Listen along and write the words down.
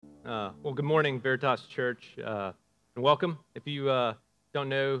Well, good morning, Veritas Church, and welcome. If you don't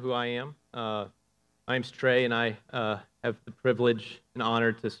know who I am, my name's Trey, and I have the privilege and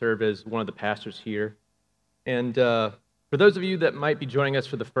honor to serve as one of the pastors here. And for those of you that might be joining us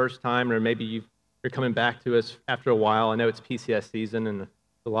for the first time, or maybe you're coming back to us after a while, I know it's PCS season, and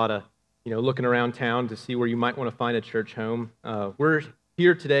a lot of looking around town to see where you might want to find a church home. We're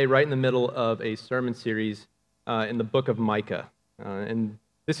here today, right in the middle of a sermon series in the book of Micah, and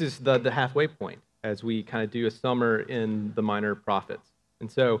this is the halfway point as we kind of do a summer in the minor prophets.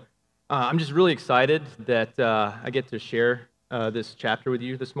 And so I'm just really excited that I get to share this chapter with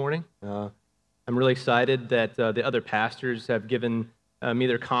you this morning. I'm really excited that the other pastors have given me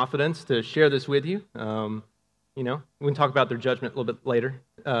their confidence to share this with you. We can talk about their judgment a little bit later,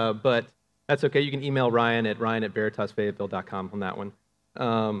 but that's okay. You can email Ryan at ryan@veritasfayetteville.com on that one.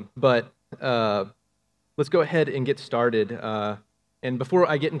 But let's go ahead and get started. And before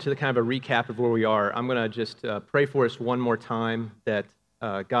I get into the kind of a recap of where we are, I'm going to just pray for us one more time that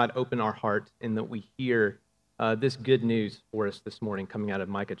God open our heart and that we hear this good news for us this morning coming out of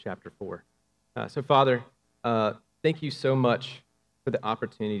Micah chapter 4. So, Father, thank you so much for the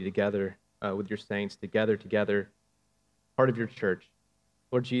opportunity to gather with your saints, together, part of your church.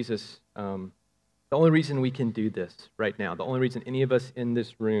 Lord Jesus, the only reason we can do this right now, the only reason any of us in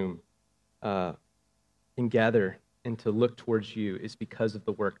this room can gather and to look towards you is because of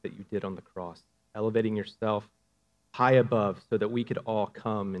the work that you did on the cross, elevating yourself high above so that we could all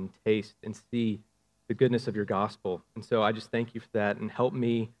come and taste and see the goodness of your gospel. And so I just thank you for that, and help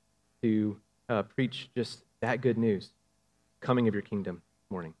me to preach just that good news, coming of your kingdom this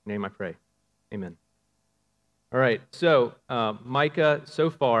morning. In your name I pray. Amen. All right, so Micah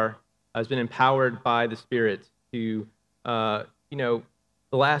so far has been empowered by the Spirit to, the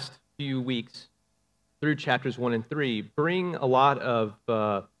last few weeks through chapters 1 and 3, bring a lot of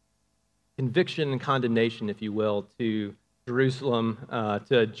conviction and condemnation, if you will, to Jerusalem,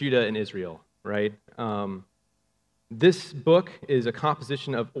 to Judah and Israel, right? This book is a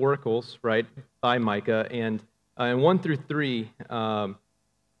composition of oracles, right, by Micah, and in 1 through 3, the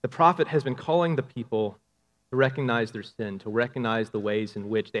prophet has been calling the people to recognize their sin, to recognize the ways in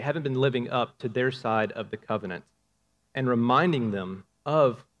which they haven't been living up to their side of the covenant, and reminding them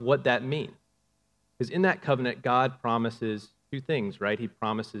of what that means. Because in that covenant, God promises two things, right? He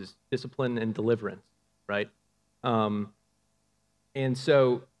promises discipline and deliverance, right? And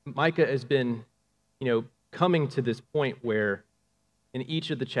so Micah has been, coming to this point where in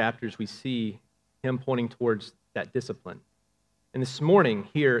each of the chapters we see him pointing towards that discipline. And this morning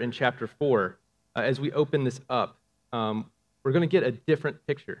here in chapter 4, as we open this up, we're going to get a different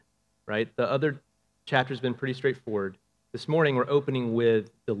picture, right? The other chapter's been pretty straightforward. This morning, we're opening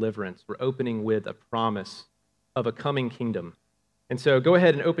with deliverance. We're opening with a promise of a coming kingdom. And so go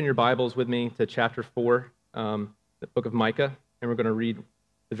ahead and open your Bibles with me to chapter 4, the book of Micah, and we're going to read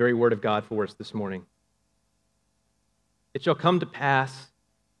the very word of God for us this morning. It shall come to pass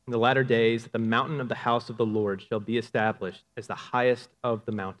in the latter days that the mountain of the house of the Lord shall be established as the highest of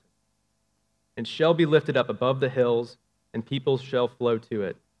the mountains, and shall be lifted up above the hills, and peoples shall flow to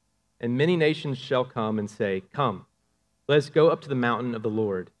it. And many nations shall come and say, Come, let us go up to the mountain of the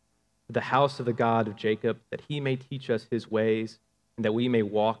Lord, to the house of the God of Jacob, that he may teach us his ways, and that we may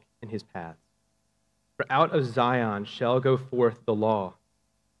walk in his paths. For out of Zion shall go forth the law,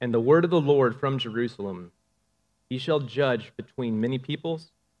 and the word of the Lord from Jerusalem. He shall judge between many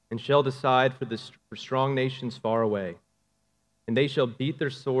peoples, and shall decide for strong nations far away. And they shall beat their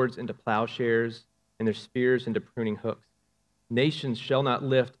swords into plowshares, and their spears into pruning hooks. Nations shall not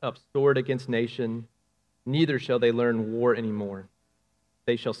lift up sword against nation, neither shall they learn war anymore.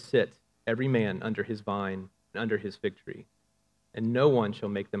 They shall sit, every man under his vine and under his fig tree, and no one shall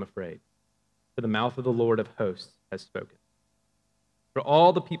make them afraid. For the mouth of the Lord of hosts has spoken. For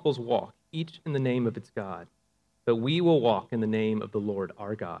all the peoples walk, each in the name of its God, but we will walk in the name of the Lord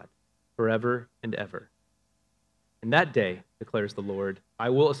our God, forever and ever. In that day, declares the Lord, I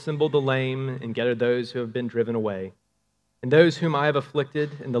will assemble the lame and gather those who have been driven away, and those whom I have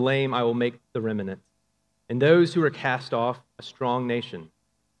afflicted, and the lame I will make the remnant, and those who are cast off, a strong nation.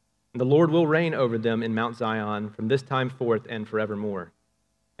 And the Lord will reign over them in Mount Zion from this time forth and forevermore.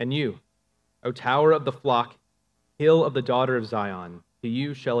 And you, O tower of the flock, hill of the daughter of Zion, to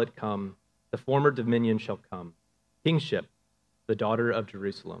you shall it come, the former dominion shall come, kingship, the daughter of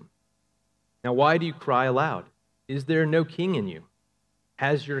Jerusalem. Now why do you cry aloud? Is there no king in you?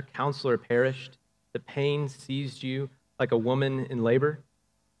 Has your counselor perished? The pain seized you like a woman in labor?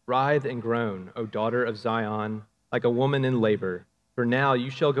 Writhe and groan, O daughter of Zion, like a woman in labor. For now you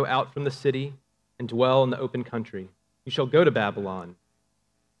shall go out from the city and dwell in the open country. You shall go to Babylon.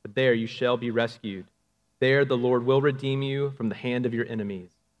 The there you shall be rescued. There the Lord will redeem you from the hand of your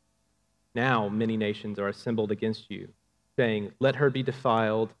enemies. Now many nations are assembled against you, saying, let her be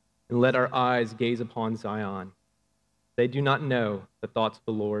defiled, and let our eyes gaze upon Zion. They do not know the thoughts of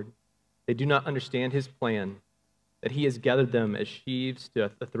the Lord. They do not understand his plan, that he has gathered them as sheaves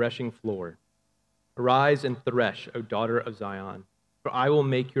to the threshing floor. Arise and thresh, O daughter of Zion, for I will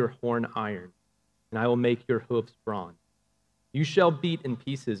make your horn iron, and I will make your hoofs bronze. You shall beat in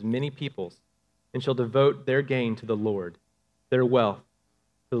pieces many peoples, and shall devote their gain to the Lord, their wealth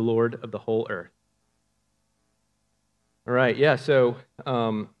to the Lord of the whole earth. All right, yeah, so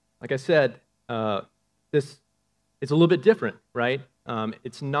like I said, this is a little bit different, right?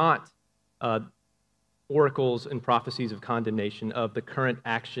 It's not oracles and prophecies of condemnation of the current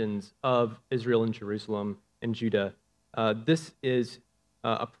actions of Israel and Jerusalem and Judah. This is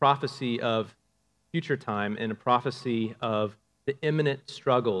a prophecy of future time and a prophecy of the imminent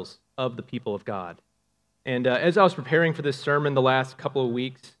struggles of the people of God. And as I was preparing for this sermon the last couple of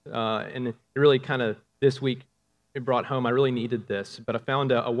weeks, and it really kind of this week it brought home, I really needed this, but I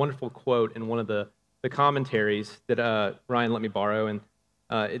found a wonderful quote in one of the commentaries that Ryan let me borrow, and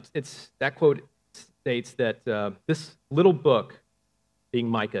it's that quote states that this little book, being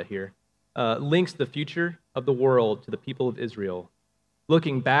Micah here, links the future of the world to the people of Israel.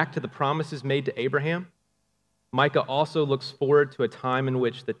 Looking back to the promises made to Abraham, Micah also looks forward to a time in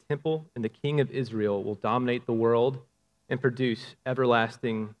which the temple and the king of Israel will dominate the world and produce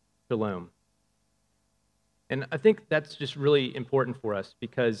everlasting shalom. And I think that's just really important for us,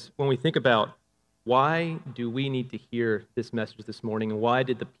 because when we think about why do we need to hear this message this morning, and why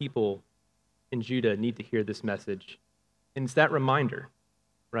did the people in Judah need to hear this message? And it's that reminder,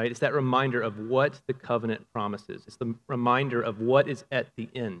 right? It's that reminder of what the covenant promises. It's the reminder of what is at the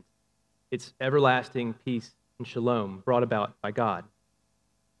end. It's everlasting peace and shalom brought about by God.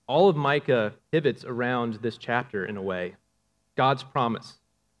 All of Micah pivots around this chapter in a way. God's promise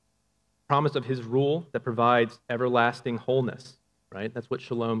of his rule that provides everlasting wholeness, right? That's what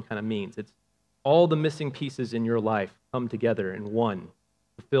shalom kind of means. It's all the missing pieces in your life come together in one,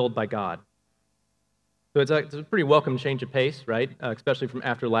 fulfilled by God. So it's a pretty welcome change of pace, right? Especially from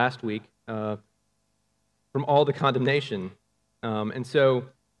after last week, from all the condemnation. And so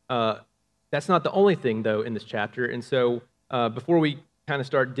that's not the only thing, though, in this chapter. And so before we kind of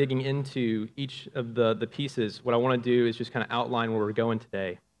start digging into each of the pieces, what I want to do is just kind of outline where we're going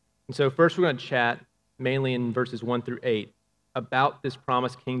today. And so first we're going to chat mainly in verses 1 through 8 about this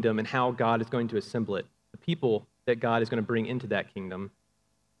promised kingdom and how God is going to assemble it, the people that God is going to bring into that kingdom.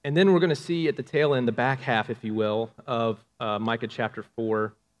 And then we're going to see at the tail end, the back half, if you will, of Micah chapter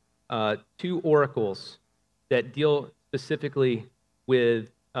 4, two oracles that deal specifically with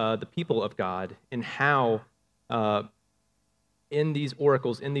the people of God, and how in these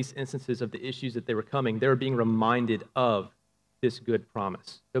oracles, in these instances of the issues that they were coming, they were being reminded of this good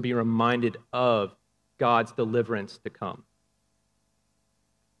promise. They'll be reminded of God's deliverance to come.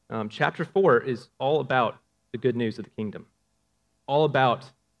 Chapter 4 is all about the good news of the kingdom, all about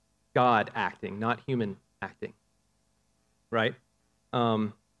God acting, not human acting, right?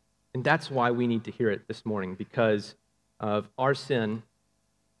 And that's why we need to hear it this morning, because of our sin.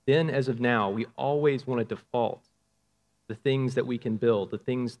 Then, as of now, we always want to default the things that we can build, the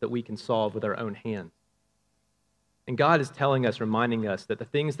things that we can solve with our own hands. And God is telling us, reminding us that the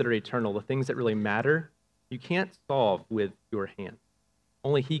things that are eternal, the things that really matter, you can't solve with your hands.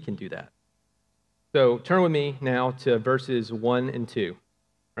 Only He can do that. So turn with me now to verses 1 and 2,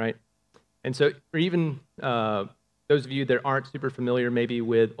 right? And so for even those of you that aren't super familiar maybe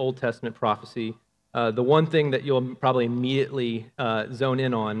with Old Testament prophecy, the one thing that you'll probably immediately zone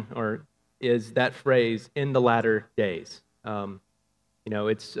in on is that phrase, in the latter days.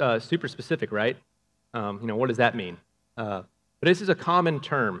 It's super specific, right? What does that mean? But this is a common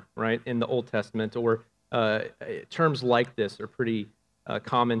term, right, in the Old Testament, or terms like this are pretty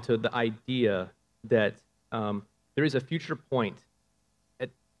common to the idea that there is a future point at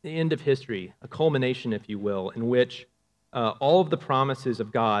the end of history, a culmination, if you will, in which all of the promises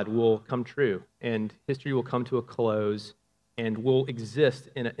of God will come true, and history will come to a close, and will exist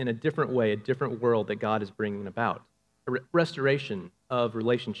in a different way, a different world that God is bringing about, a restoration of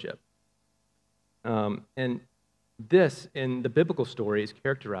relationship. And this, in the biblical story, is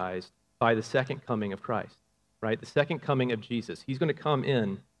characterized by the second coming of Christ, right? The second coming of Jesus. He's going to come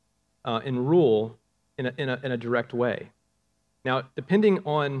in and rule in a direct way. Now, depending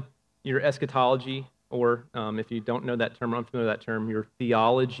on your eschatology, or if you don't know that term, or unfamiliar with that term, your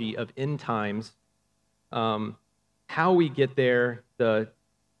theology of end times, how we get there, the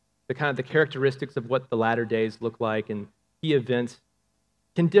kind of the characteristics of what the latter days look like, and key events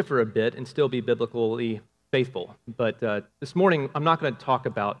can differ a bit and still be biblically faithful. But this morning, I'm not going to talk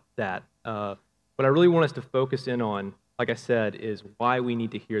about that. What I really want us to focus in on, like I said, is why we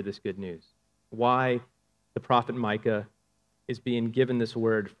need to hear this good news. Why the prophet Micah is being given this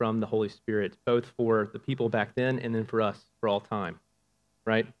word from the Holy Spirit, both for the people back then and then for us for all time,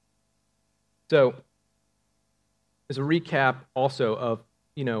 right? So, as a recap also of,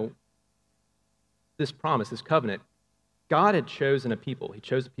 this promise, this covenant, God had chosen a people. He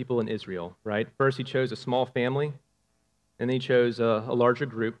chose a people in Israel, right? First, he chose a small family, and then he chose a larger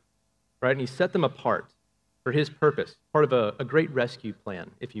group, right? And he set them apart for his purpose, part of a great rescue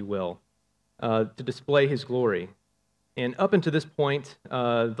plan, if you will, to display his glory. And up until this point,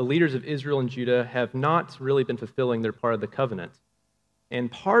 the leaders of Israel and Judah have not really been fulfilling their part of the covenant. And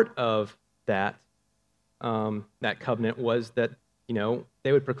part of that covenant was that,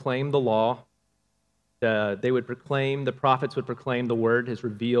 they would proclaim the law. The prophets would proclaim the word as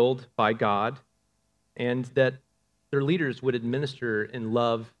revealed by God, and that their leaders would administer in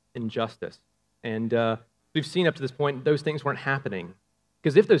love and justice. And we've seen up to this point, those things weren't happening.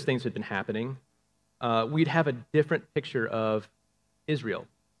 Because if those things had been happening, we'd have a different picture of Israel.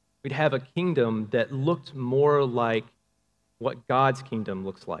 We'd have a kingdom that looked more like what God's kingdom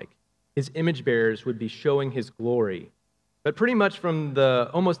looks like. His image bearers would be showing his glory. But pretty much from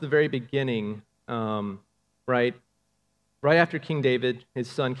almost the very beginning, right after King David, his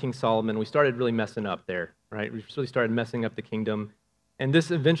son King Solomon, we started really messing up there, right? We really started messing up the kingdom. And this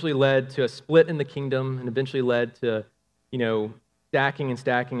eventually led to a split in the kingdom and eventually led to, stacking and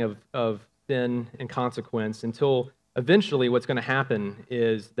stacking of sin and consequence until eventually what's going to happen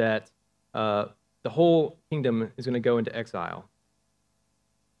is that the whole kingdom is going to go into exile.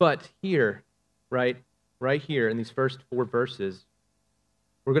 But here, right here in these first 4 verses,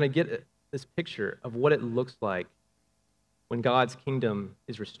 we're going to get this picture of what it looks like when God's kingdom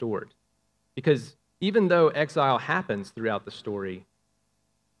is restored. Because even though exile happens throughout the story,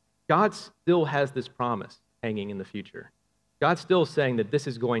 God still has this promise hanging in the future. God's still saying that this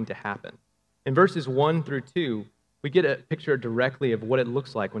is going to happen. In verses 1 through 2, we get a picture directly of what it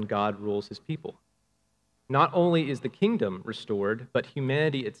looks like when God rules his people. Not only is the kingdom restored, but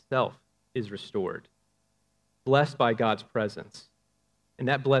humanity itself is restored, blessed by God's presence. And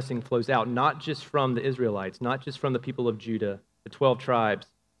that blessing flows out not just from the Israelites, not just from the people of Judah, the 12 tribes.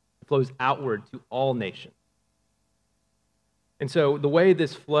 It flows outward to all nations. And so the way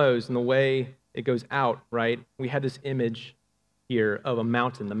this flows and the way it goes out, right, we have this image here of a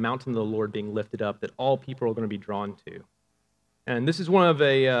mountain, the mountain of the Lord being lifted up that all people are going to be drawn to. And this is one of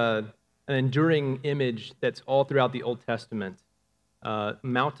an enduring image that's all throughout the Old Testament.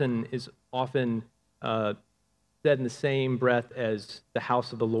 Mountain is often said in the same breath as the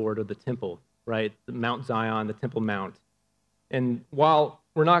house of the Lord or the temple, right? The Mount Zion, the Temple Mount. And while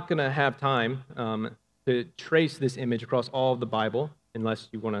we're not going to have time to trace this image across all of the Bible, unless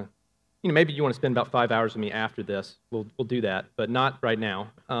you want to, maybe you want to spend about 5 hours with me after this, we'll do that, but not right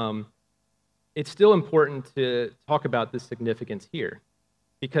now. It's still important to talk about this significance here,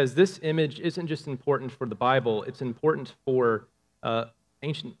 because this image isn't just important for the Bible, it's important for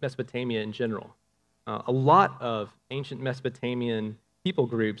ancient Mesopotamia in general. A lot of ancient Mesopotamian people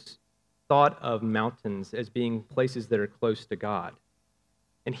groups thought of mountains as being places that are close to God.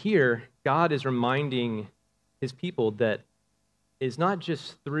 And here, God is reminding his people that it's not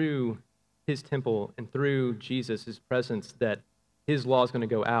just through his temple and through Jesus, his presence, that his law is going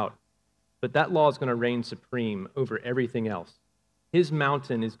to go out, but that law is going to reign supreme over everything else. His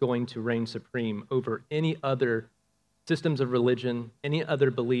mountain is going to reign supreme over any other systems of religion, any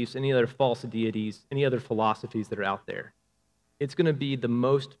other beliefs, any other false deities, any other philosophies that are out there. It's going to be the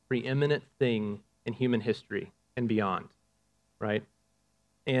most preeminent thing in human history and beyond, right?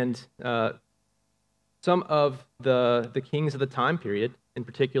 And some of the kings of the time period, in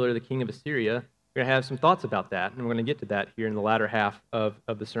particular the king of Assyria, are going to have some thoughts about that, and we're going to get to that here in the latter half of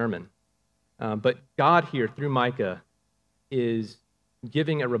the sermon. But God here, through Micah, is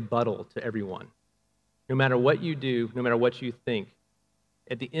giving a rebuttal to everyone. No matter what you do, no matter what you think,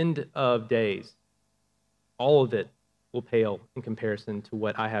 at the end of days, all of it will pale in comparison to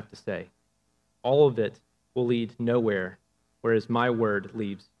what I have to say. All of it will lead nowhere, whereas my word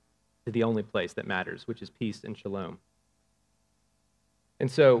leads to the only place that matters, which is peace and shalom. And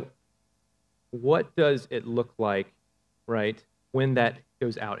so, what does it look like, right, when that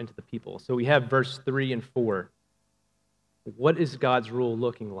goes out into the people? So we have verse 3 and 4. What is God's rule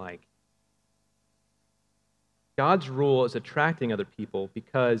looking like? God's rule is attracting other people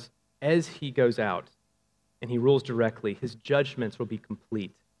because as he goes out and he rules directly, his judgments will be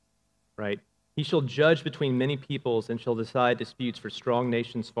complete, right? He shall judge between many peoples and shall decide disputes for strong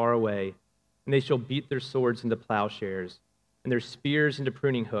nations far away. And they shall beat their swords into plowshares and their spears into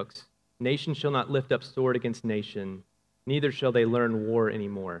pruning hooks. Nation shall not lift up sword against nation, neither shall they learn war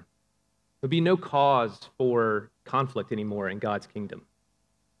anymore. There'll be no cause for conflict anymore in God's kingdom.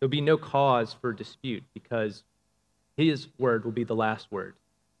 There'll be no cause for dispute because his word will be the last word.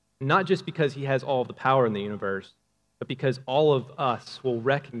 Not just because he has all of the power in the universe, but because all of us will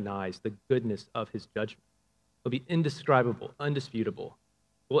recognize the goodness of his judgment. It'll be indescribable, undisputable.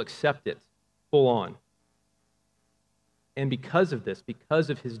 We'll accept it full on. And because of this, because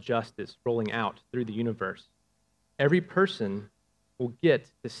of his justice rolling out through the universe, every person will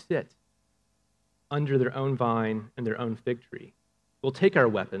get to sit under their own vine and their own fig tree. We'll take our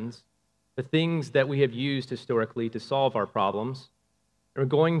weapons, the things that we have used historically to solve our problems, and we're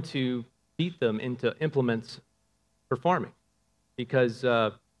going to beat them into implements for farming. Because,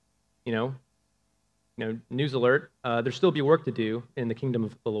 news alert, there'll still be work to do in the kingdom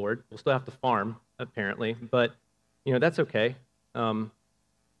of the Lord. We'll still have to farm, apparently, but, that's okay.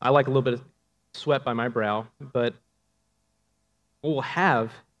 I like a little bit of sweat by my brow, but what we'll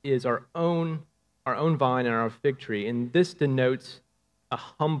have is our own vine and our fig tree, and this denotes a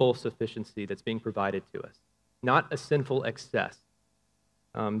humble sufficiency that's being provided to us, not a sinful excess.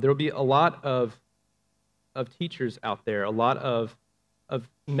 There will be a lot of teachers out there, a lot of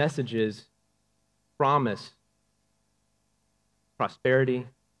messages promise prosperity.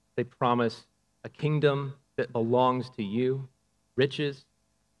 They promise a kingdom that belongs to you, riches.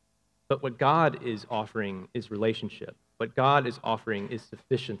 But what God is offering is relationship. What God is offering is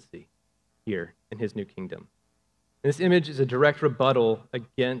sufficiency here in his new kingdom. And this image is a direct rebuttal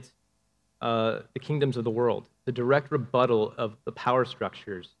against the kingdoms of the world, the direct rebuttal of the power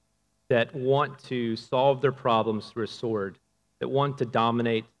structures that want to solve their problems through a sword, that want to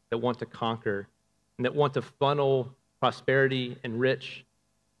dominate, that want to conquer, and that want to funnel prosperity and rich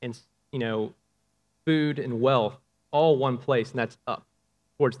and, food and wealth all one place, and that's up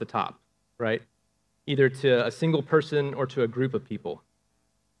towards the top, right? Either to a single person or to a group of people.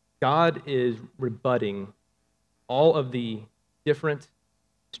 God is rebutting all of the different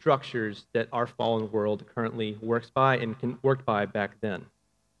structures that our fallen world currently works by and worked by back then.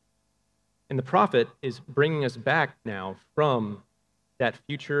 And the prophet is bringing us back now from that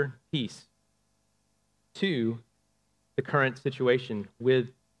future peace to the current situation with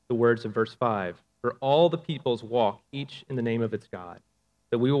the words of verse 5. For all the peoples walk each in the name of its God,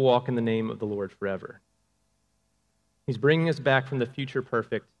 that we will walk in the name of the Lord forever. He's bringing us back from the future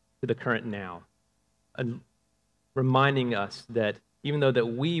perfect to the current now, and reminding us that even though that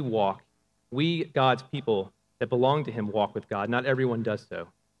we, God's people that belong to him, walk with God, not everyone does so.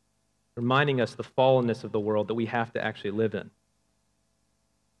 Reminding us the fallenness of the world that we have to actually live in.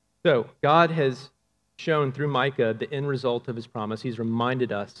 So, God has shown through Micah the end result of his promise. He's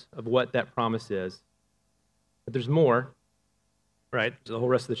reminded us of what that promise is. But there's more, right? The whole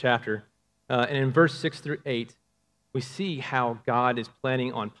rest of the chapter. And in verse 6 through 8, we see how God is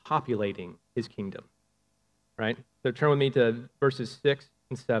planning on populating his kingdom, right? So turn with me to verses 6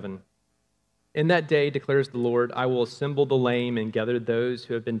 and 7. In that day, declares the Lord, I will assemble the lame and gather those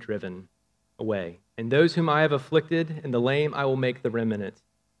who have been driven away. And those whom I have afflicted, and the lame I will make the remnant.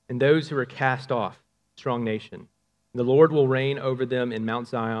 And those who are cast off, strong nation. And the Lord will reign over them in Mount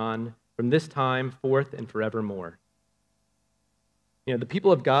Zion from this time forth and forevermore. The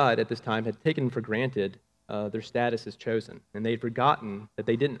people of God at this time had taken for granted their status as chosen, and they'd forgotten that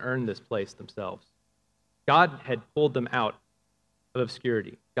they didn't earn this place themselves. God had pulled them out of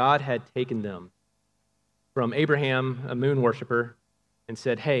obscurity. God had taken them from Abraham, a moon worshiper, and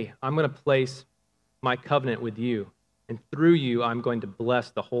said, hey, I'm going to place my covenant with you, and through you, I'm going to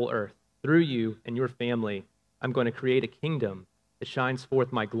bless the whole earth. Through you and your family, I'm going to create a kingdom that shines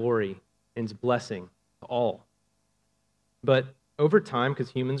forth my glory and is blessing to all. But over time,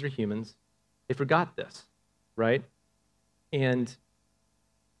 because humans are humans, they forgot this, right? And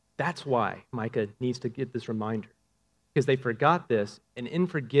that's why Micah needs to get this reminder, because they forgot this, and in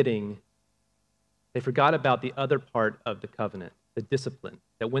forgetting, they forgot about the other part of the covenant, the discipline,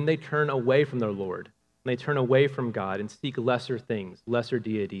 that when they turn away from their Lord, when they turn away from God and seek lesser things, lesser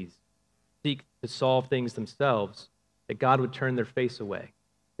deities, seek to solve things themselves, that God would turn his face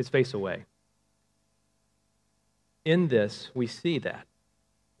away. In this, we see that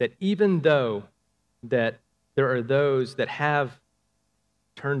even though that there are those that have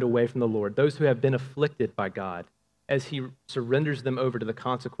turned away from the Lord, those who have been afflicted by God, as he surrenders them over to the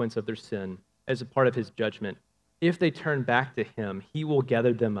consequence of their sin as a part of his judgment, if they turn back to him, he will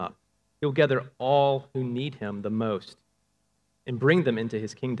gather them up. He'll gather all who need him the most and bring them into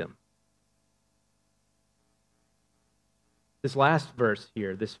his kingdom. This last verse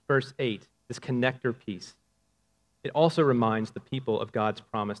here, this verse 8, this connector piece, it also reminds the people of God's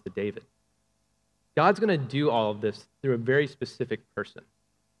promise to David. God's going to do all of this through a very specific person,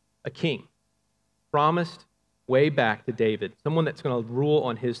 a king, promised way back to David, someone that's going to rule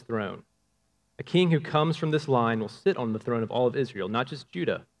on his throne. A king who comes from this line will sit on the throne of all of Israel, not just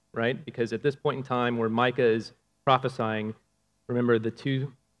Judah, right? Because at this point in time where Micah is prophesying, remember the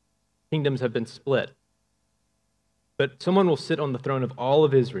two kingdoms have been split. But someone will sit on the throne of all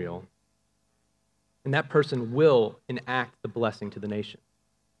of Israel, and that person will enact the blessing to the nation.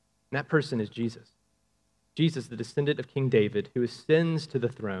 And that person is Jesus. Jesus, the descendant of King David, who ascends to the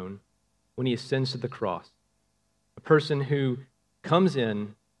throne when he ascends to the cross. A person who comes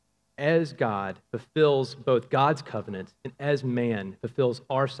in as God, fulfills both God's covenant, and as man, fulfills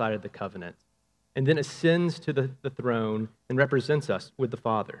our side of the covenant, and then ascends to the throne and represents us with the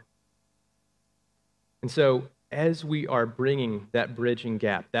Father. And so, as we are bringing that bridging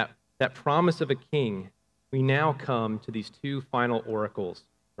gap, that promise of a king, we now come to these two final oracles,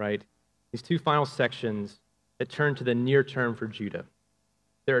 right? These two final sections that turn to the near term for Judah.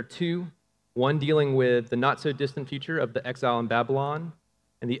 There are two, one dealing with the not-so-distant future of the exile in Babylon,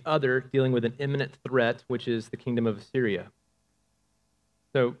 and the other dealing with an imminent threat, which is the kingdom of Assyria.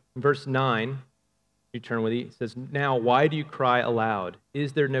 So, in verse 9, you turn with me, it says, "Now, why do you cry aloud?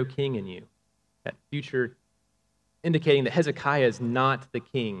 Is there no king in you?" That future indicating that Hezekiah is not the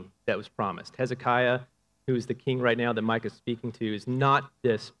king that was promised. Hezekiah, who is the king right now that Micah is speaking to, is not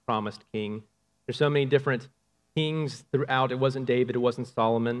this promised king. There's so many different kings throughout. It wasn't David, it wasn't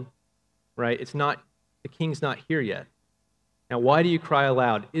Solomon, right? The king's not here yet. Now, why do you cry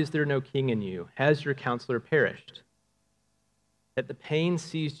aloud? Is there no king in you? Has your counselor perished? That the pain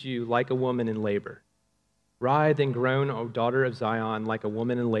seized you like a woman in labor. Writhe and groan, O daughter of Zion, like a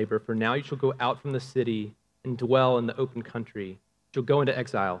woman in labor, for now you shall go out from the city and dwell in the open country. You shall go into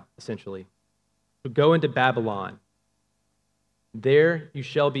exile, essentially. You shall go into Babylon. There you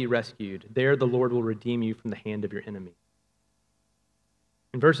shall be rescued. There the Lord will redeem you from the hand of your enemy.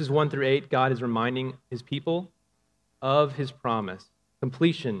 In verses 1 through 8, God is reminding his people of his promise,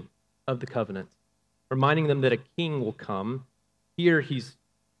 completion of the covenant, reminding them that a king will come. Here he's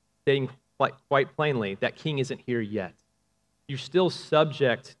stating quite plainly that king isn't here yet. You're still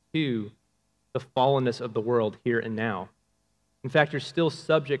subject to the fallenness of the world here and now. In fact, you're still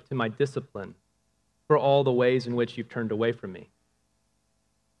subject to my discipline for all the ways in which you've turned away from me.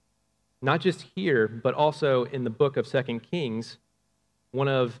 Not just here, but also in the book of 2 Kings, one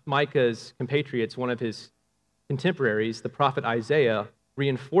of Micah's compatriots, one of his contemporaries, the prophet Isaiah,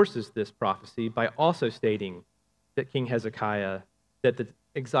 reinforces this prophecy by also stating that King Hezekiah, that the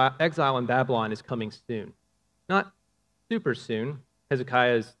exile in Babylon is coming soon. Not super soon.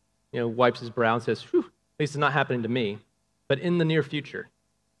 Hezekiah wipes his brow and says, "Whew, at least it's not happening to me," but in the near future.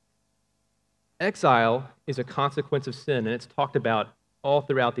 Exile is a consequence of sin, and it's talked about all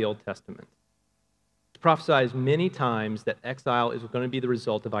throughout the Old Testament. It's prophesied many times that exile is going to be the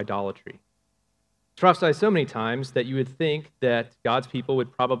result of idolatry. It's prophesied so many times that you would think that God's people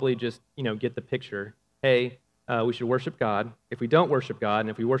would probably just, get the picture. Hey, we should worship God. If we don't worship God, and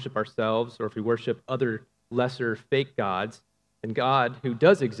if we worship ourselves, or if we worship other lesser fake gods, then God, who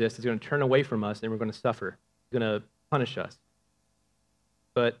does exist, is going to turn away from us, and we're going to suffer. He's going to punish us.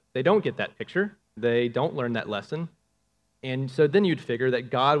 But they don't get that picture. They don't learn that lesson. And so then you'd figure that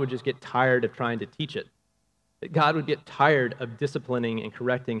God would just get tired of trying to teach it. That God would get tired of disciplining and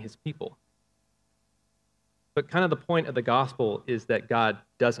correcting his people. But kind of the point of the gospel is that God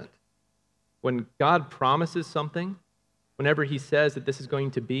doesn't. When God promises something, whenever he says that this is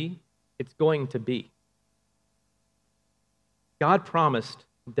going to be, it's going to be. God promised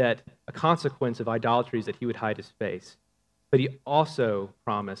that a consequence of idolatry is that he would hide his face. But he also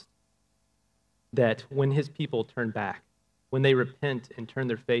promised that when his people turn back, when they repent and turn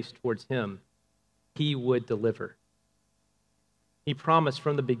their face towards him, he would deliver. He promised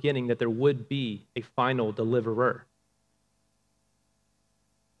from the beginning that there would be a final deliverer.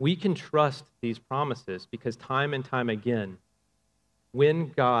 We can trust these promises because time and time again,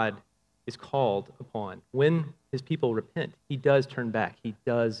 when God is called upon, when his people repent, he does turn back. He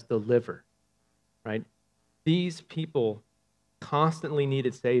does deliver, right? These people constantly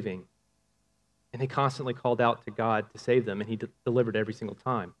needed saving, and they constantly called out to God to save them, and he delivered every single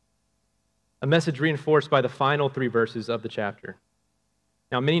time. A message reinforced by the final 3 verses of the chapter.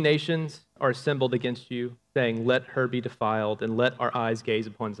 Now, many nations are assembled against you, saying, "Let her be defiled, and let our eyes gaze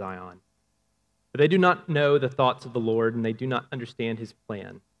upon Zion." But they do not know the thoughts of the Lord, and they do not understand his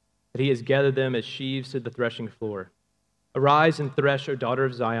plan, that he has gathered them as sheaves to the threshing floor. Arise and thresh, O daughter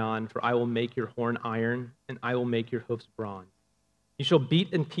of Zion, for I will make your horn iron, and I will make your hoofs bronze. You shall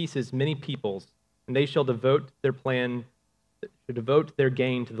beat in pieces many peoples, and they shall devote their gain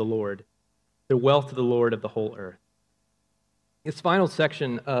to the Lord, their wealth to the Lord of the whole earth. This final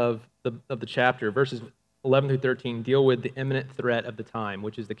section of the chapter, verses 11 through 13, deal with the imminent threat of the time,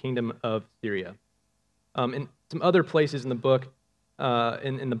 which is the kingdom of Syria. In some other places in the book,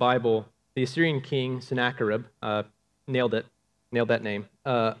 in the Bible, the Assyrian king Sennacherib, nailed that name,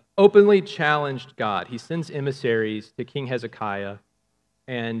 openly challenged God. He sends emissaries to King Hezekiah,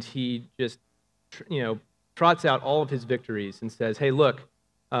 and he just, trots out all of his victories and says, hey, look,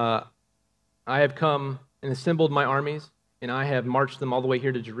 I have come and assembled my armies, and I have marched them all the way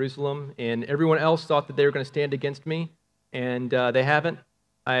here to Jerusalem, and everyone else thought that they were going to stand against me, and they haven't.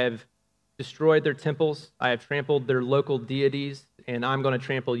 I have destroyed their temples, I have trampled their local deities, and I'm going to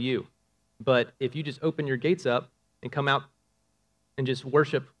trample you. But if you just open your gates up and come out and just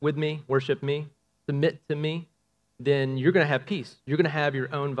worship with me, worship me, submit to me, then you're going to have peace. You're going to have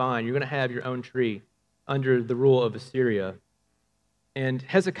your own vine. You're going to have your own tree under the rule of Assyria. And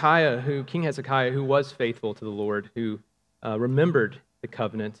King Hezekiah, who was faithful to the Lord, who remembered the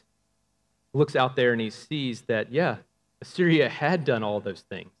covenant, looks out there and he sees that, Assyria had done all those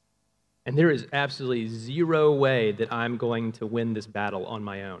things. And there is absolutely zero way that I'm going to win this battle on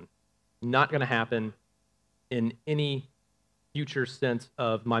my own. Not going to happen in any future sense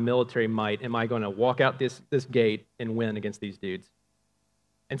of my military might. Am I going to walk out this gate and win against these dudes?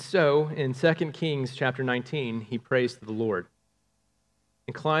 And so, in 2 Kings chapter 19, he prays to the Lord.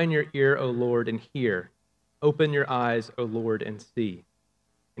 Incline your ear, O Lord, and hear. Open your eyes, O Lord, and see.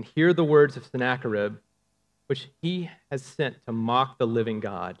 And hear the words of Sennacherib, which he has sent to mock the living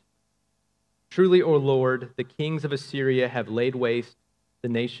God. Truly, O Lord, the kings of Assyria have laid waste the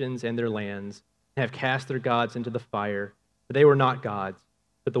nations and their lands, and have cast their gods into the fire, for they were not gods,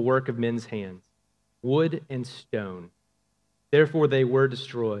 but the work of men's hands, wood and stone. Therefore they were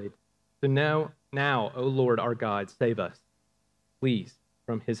destroyed. So now, O Lord our God, save us, please,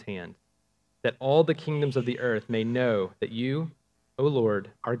 from his hand, that all the kingdoms of the earth may know that you, O Lord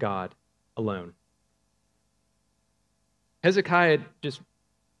our God, alone. Hezekiah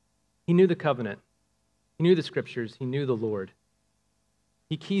he knew the covenant. He knew the scriptures. He knew the Lord.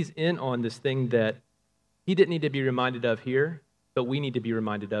 He keys in on this thing that he didn't need to be reminded of here, but we need to be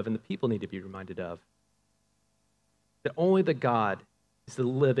reminded of, and the people need to be reminded of. That only the God is the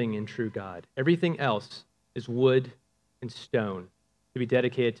living and true God. Everything else is wood and stone to be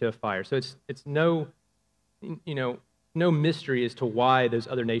dedicated to a fire. So it's no mystery as to why those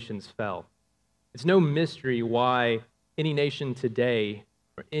other nations fell. It's no mystery why any nation today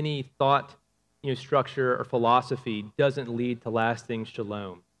or any thought structure or philosophy doesn't lead to lasting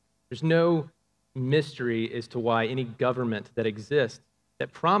shalom. There's no mystery as to why any government that exists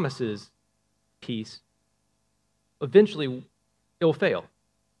that promises peace, eventually it will fail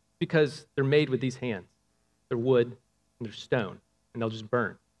because they're made with these hands. They're wood and they're stone, and they'll just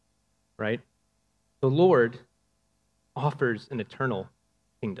burn, right? The Lord offers an eternal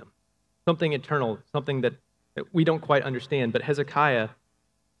kingdom, something eternal, something that we don't quite understand, but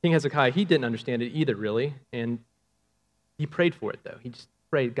King Hezekiah, he didn't understand it either, really, and he prayed for it, though. He just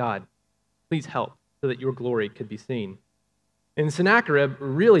prayed, God, please help so that your glory could be seen. And Sennacherib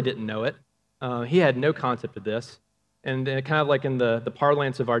really didn't know it. He had no concept of this, and kind of like in the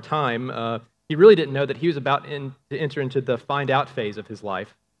parlance of our time, he really didn't know that he was about to enter into the find-out phase of his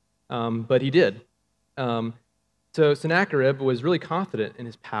life, but he did. So Sennacherib was really confident in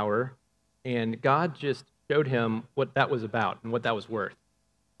his power, and God just showed him what that was about and what that was worth.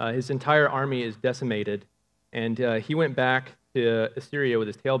 His entire army is decimated, and he went back to Assyria with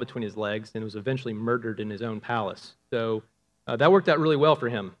his tail between his legs and was eventually murdered in his own palace. So that worked out really well for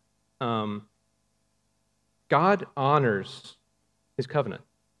him. God honors his covenant.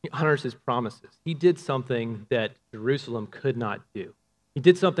 He honors his promises. He did something that Jerusalem could not do. He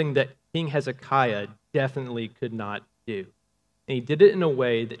did something that King Hezekiah definitely could not do. And he did it in a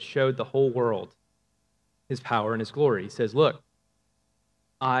way that showed the whole world his power and his glory. He says, look,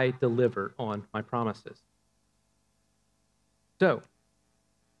 I deliver on my promises. So,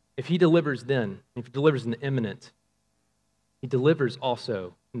 if he delivers then, if he delivers in the imminent, he delivers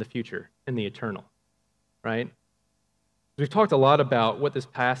also in the future, in the eternal, right? We've talked a lot about what this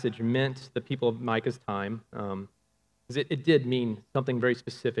passage meant to the people of Micah's time, because it did mean something very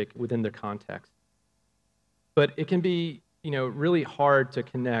specific within their context. But it can be, really hard to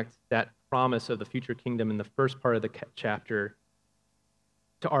connect that promise of the future kingdom in the first part of the chapter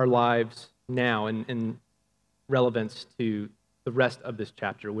to our lives now in relevance to the rest of this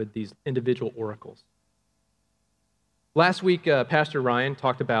chapter with these individual oracles. Last week, Pastor Ryan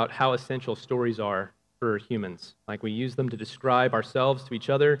talked about how essential stories are for humans. Like we use them to describe ourselves to each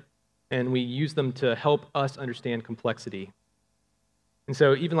other, and we use them to help us understand complexity. And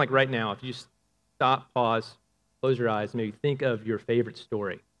so even like right now, if you just stop, pause, close your eyes, maybe think of your favorite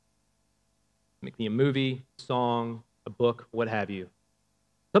story. Make me a movie, song, a book, what have you.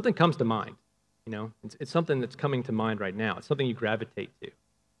 Something comes to mind, It's something that's coming to mind right now. It's something you gravitate to.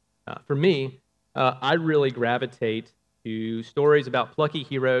 For me, I really gravitate to stories about plucky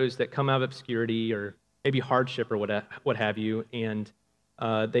heroes that come out of obscurity or maybe hardship or what have you, and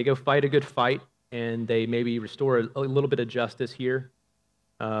they go fight a good fight, and they maybe restore a little bit of justice here.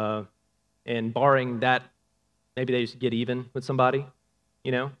 And barring that, maybe they just get even with somebody,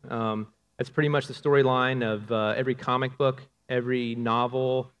 That's pretty much the storyline of every comic book, every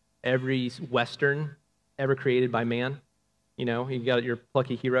novel, every Western ever created by man. You got your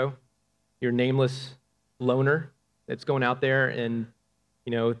plucky hero, your nameless loner that's going out there and,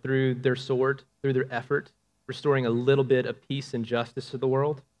 through their sword, through their effort, restoring a little bit of peace and justice to the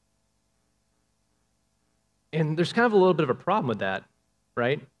world. And there's kind of a little bit of a problem with that,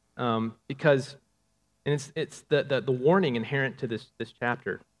 right? Because, and it's the warning inherent to this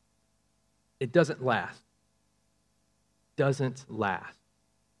chapter. It doesn't last. Doesn't last.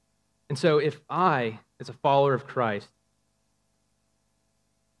 And so if I, as a follower of Christ,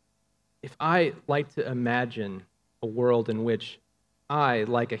 if I like to imagine a world in which I,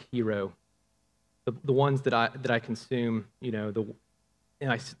 like a hero, the ones that I consume, and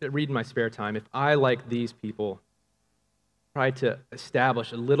I read in my spare time, if I, like these people, try to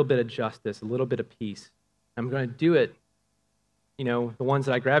establish a little bit of justice, a little bit of peace, I'm going to do it, the ones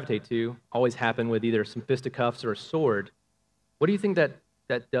that I gravitate to always happen with either some fisticuffs or a sword. What do you think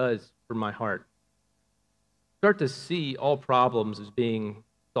that does for my heart? Start to see all problems as being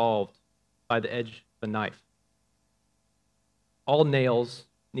solved by the edge of a knife. All nails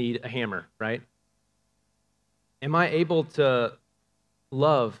need a hammer, right? Am I able to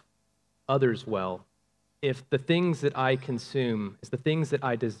love others well if the things that I consume, if the things that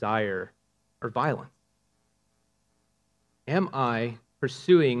I desire are violent? Am I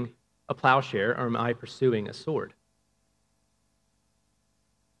pursuing a plowshare or am I pursuing a sword?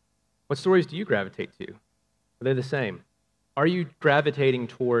 What stories do you gravitate to? Are they the same? Are you gravitating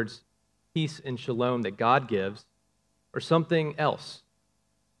towards peace and shalom that God gives, or something else?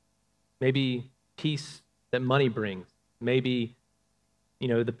 Maybe peace that money brings. Maybe,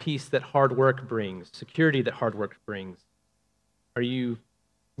 the peace that hard work brings, security that hard work brings. Are you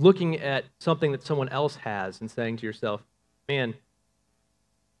looking at something that someone else has and saying to yourself, man,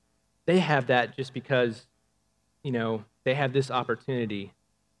 they have that just because, they have this opportunity.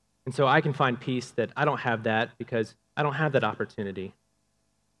 And so I can find peace that I don't have that because I don't have that opportunity.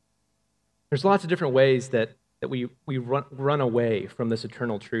 There's lots of different ways that we run away from this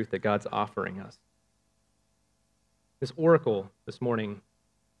eternal truth that God's offering us. This oracle this morning,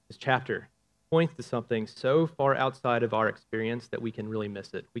 this chapter, points to something so far outside of our experience that we can really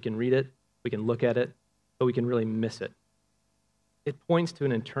miss it. We can read it, we can look at it, but we can really miss it. It points to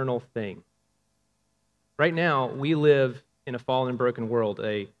an eternal thing. Right now, we live in a fallen and broken world,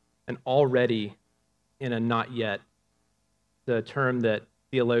 an already and a not yet, the term that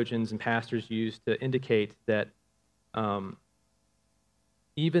theologians and pastors use to indicate that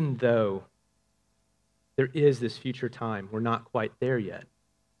even though there is this future time, we're not quite there yet.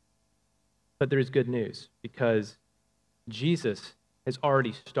 But there is good news because Jesus has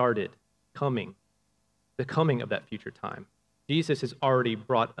already started the coming of that future time. Jesus has already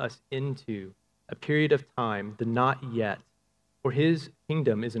brought us into a period of time, the not yet, where his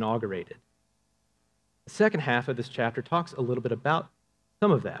kingdom is inaugurated. The second half of this chapter talks a little bit about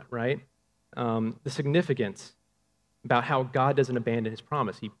some of that, right? The significance about how God doesn't abandon his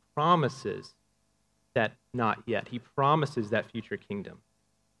promise. He promises that not yet. He promises that future kingdom.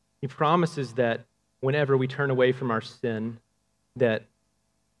 He promises that whenever we turn away from our sin, that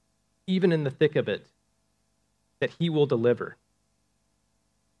even in the thick of it, that he will deliver.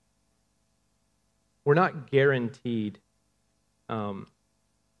 We're not guaranteed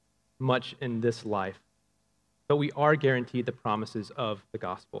much in this life, but we are guaranteed the promises of the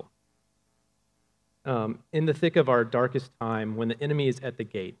gospel. In the thick of our darkest time, when the enemy is at the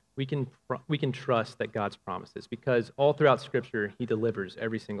gate, we can trust that God's promises, because all throughout Scripture, he delivers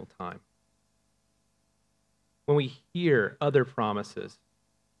every single time. When we hear other promises,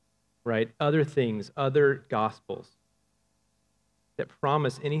 right, other things, other gospels that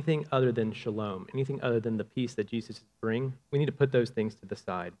promise anything other than shalom, anything other than the peace that Jesus brings, we need to put those things to the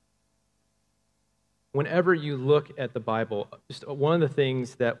side. Whenever you look at the Bible, just one of the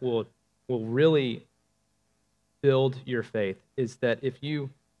things that will really build your faith is that if you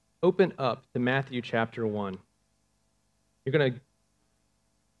open up to Matthew chapter 1, you're going to,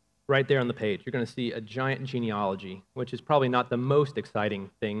 right there on the page, you're going to see a giant genealogy, which is probably not the most exciting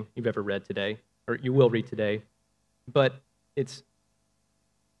thing you've ever read today, or you will read today, but it's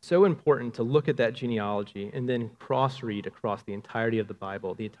so important to look at that genealogy and then cross-read across the entirety of the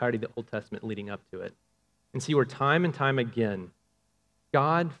Bible, the entirety of the Old Testament leading up to it, and see where time and time again,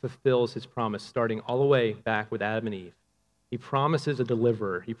 God fulfills his promise starting all the way back with Adam and Eve. He promises a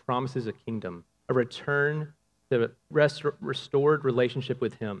deliverer. He promises a kingdom, a return to restored relationship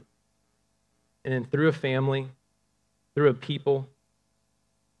with him. And then through a family, through a people,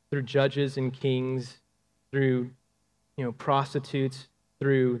 through judges and kings, through prostitutes,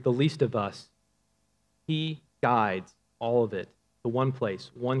 through the least of us, he guides all of it to one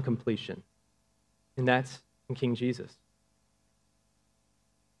place, one completion. And that's in King Jesus.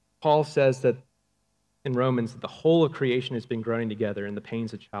 Paul says that in Romans that the whole of creation has been growing together in the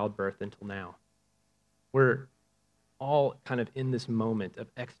pains of childbirth until now. We're all kind of in this moment of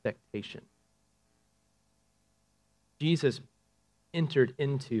expectation. Jesus entered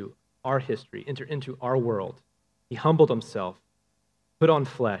into our history, entered into our world. He humbled himself, put on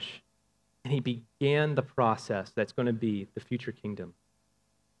flesh, and he began the process that's going to be the future kingdom.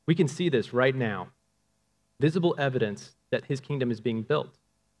 We can see this right now, visible evidence that his kingdom is being built.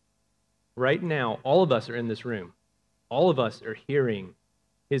 Right now, all of us are in this room. All of us are hearing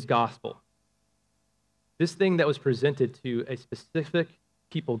his gospel. This thing that was presented to a specific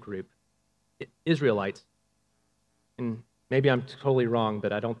people group, Israelites, and maybe I'm totally wrong,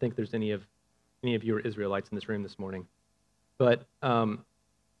 but I don't think there's any of you are Israelites in this room this morning. But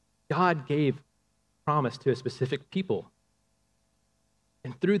God gave promise to a specific people.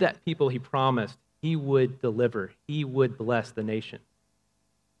 And through that people, he promised he would deliver. He would bless the nation.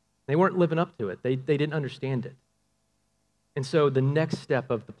 They weren't living up to it. They didn't understand it. And so the next step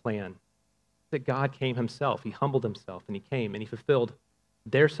of the plan, that God came himself. He humbled himself, and he came, and he fulfilled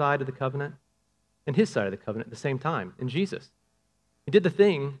their side of the covenant and his side of the covenant at the same time in Jesus. He did the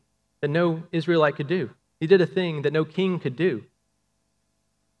thing that no Israelite could do. He did a thing that no king could do.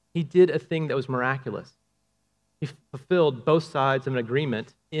 He did a thing that was miraculous. He fulfilled both sides of an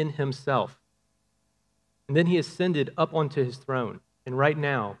agreement in himself. And then he ascended up onto his throne. And right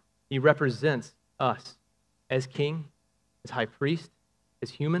now, he represents us as king, as high priest,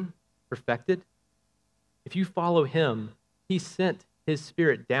 as human, perfected. If you follow him, he sent his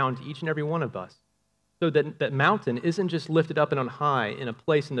spirit down to each and every one of us. So that mountain isn't just lifted up and on high in a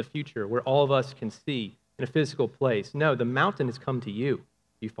place in the future where all of us can see in a physical place. No, the mountain has come to you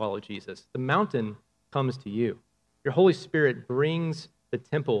if you follow Jesus. The mountain comes to you. Your Holy Spirit brings the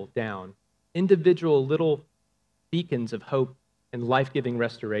temple down, individual little beacons of hope and life-giving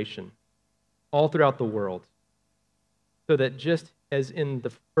restoration all throughout the world. So that just as in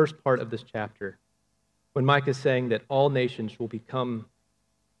the first part of this chapter, when Micah is saying that all nations will come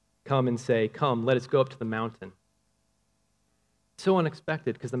and say, "Come, let us go up to the mountain." It's so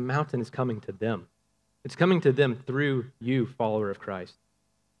unexpected because the mountain is coming to them. It's coming to them through you, follower of Christ.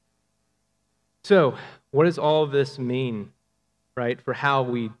 So, what does all of this mean, right, for how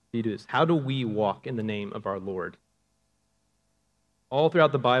we do this? How do we walk in the name of our Lord? All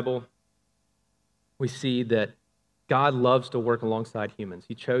throughout the Bible, we see that God loves to work alongside humans.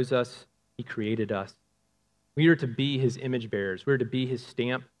 He chose us. He created us. We are to be his image bearers. We are to be his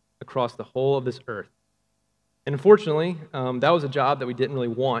stamp across the whole of this earth. And unfortunately, that was a job that we didn't really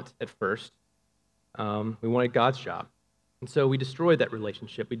want at first. We wanted God's job. And so we destroyed that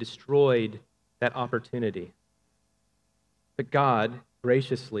relationship. We destroyed that opportunity. But God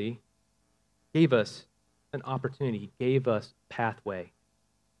graciously gave us an opportunity. He gave us a pathway,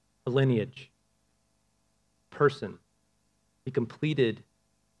 a lineage, a person. He completed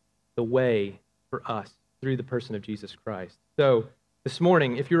the way for us through the person of Jesus Christ. So this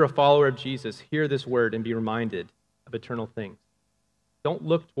morning, if you're a follower of Jesus, hear this word and be reminded of eternal things. Don't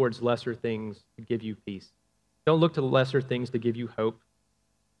look towards lesser things to give you peace. Don't look to lesser things to give you hope.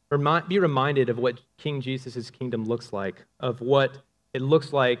 Be reminded of what King Jesus' kingdom looks like, of what it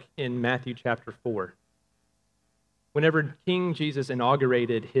looks like in Matthew chapter 4. Whenever King Jesus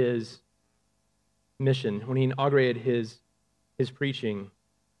inaugurated his mission, when he inaugurated his preaching,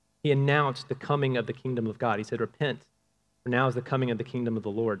 he announced the coming of the kingdom of God. He said, "Repent, for now is the coming of the kingdom of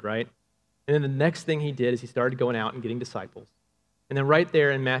the Lord," right? And then the next thing he did is he started going out and getting disciples. And then right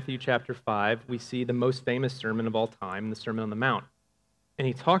there in Matthew chapter 5, we see the most famous sermon of all time, the Sermon on the Mount. And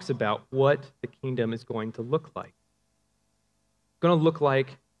he talks about what the kingdom is going to look like. It's going to look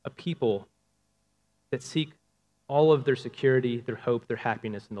like a people that seek all of their security, their hope, their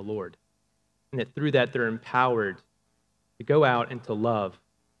happiness in the Lord. and that through that they're empowered to go out and to love,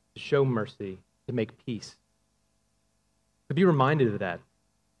 to show mercy, to make peace. To be reminded of that.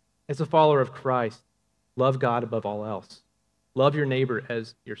 As a follower of Christ, love God above all else. Love your neighbor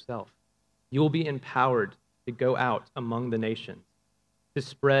as yourself. You will be empowered to go out among the nations, to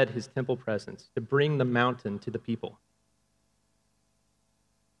spread his temple presence, to bring the mountain to the people.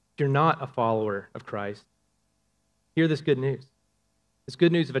 If you're not a follower of Christ, hear this good news. It's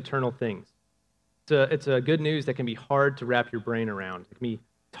good news of eternal things. It's a good news that can be hard to wrap your brain around. It's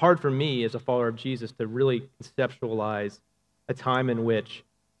hard for me as a follower of Jesus to really conceptualize a time in which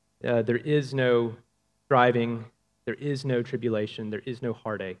there is no striving, there is no tribulation, there is no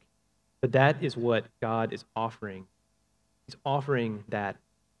heartache. But that is what God is offering. He's offering that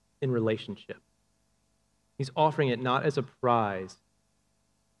in relationship. He's offering it not as a prize,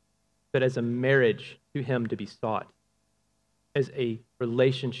 but as a marriage to him to be sought, as a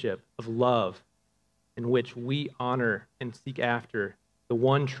relationship of love in which we honor and seek after the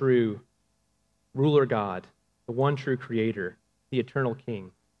one true ruler God, the one true creator, the eternal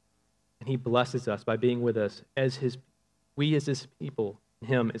King. And he blesses us by being with us as his people, and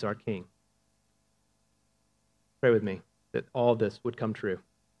him as our King. Pray with me that all this would come true.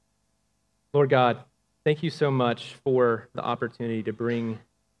 Lord God, thank you so much for the opportunity to bring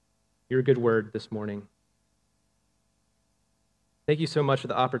your good word this morning. Thank you so much for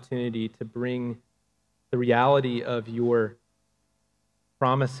the opportunity to bring the reality of your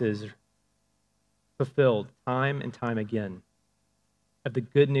promises fulfilled time and time again, of the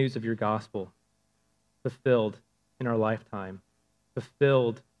good news of your gospel fulfilled in our lifetime,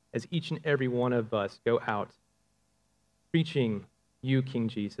 fulfilled as each and every one of us go out preaching you, King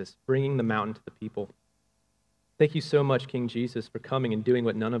Jesus, bringing the mountain to the people. Thank you so much, King Jesus, for coming and doing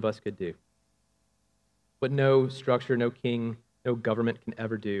what none of us could do, what no structure, no king, no government can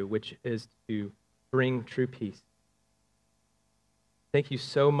ever do, which is to bring true peace. Thank you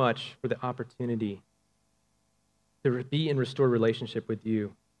so much for the opportunity to be in restored relationship with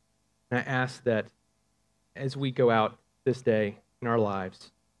you. And I ask that as we go out this day in our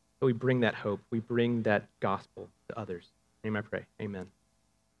lives, that we bring that hope, we bring that gospel to others. In your name I pray, amen.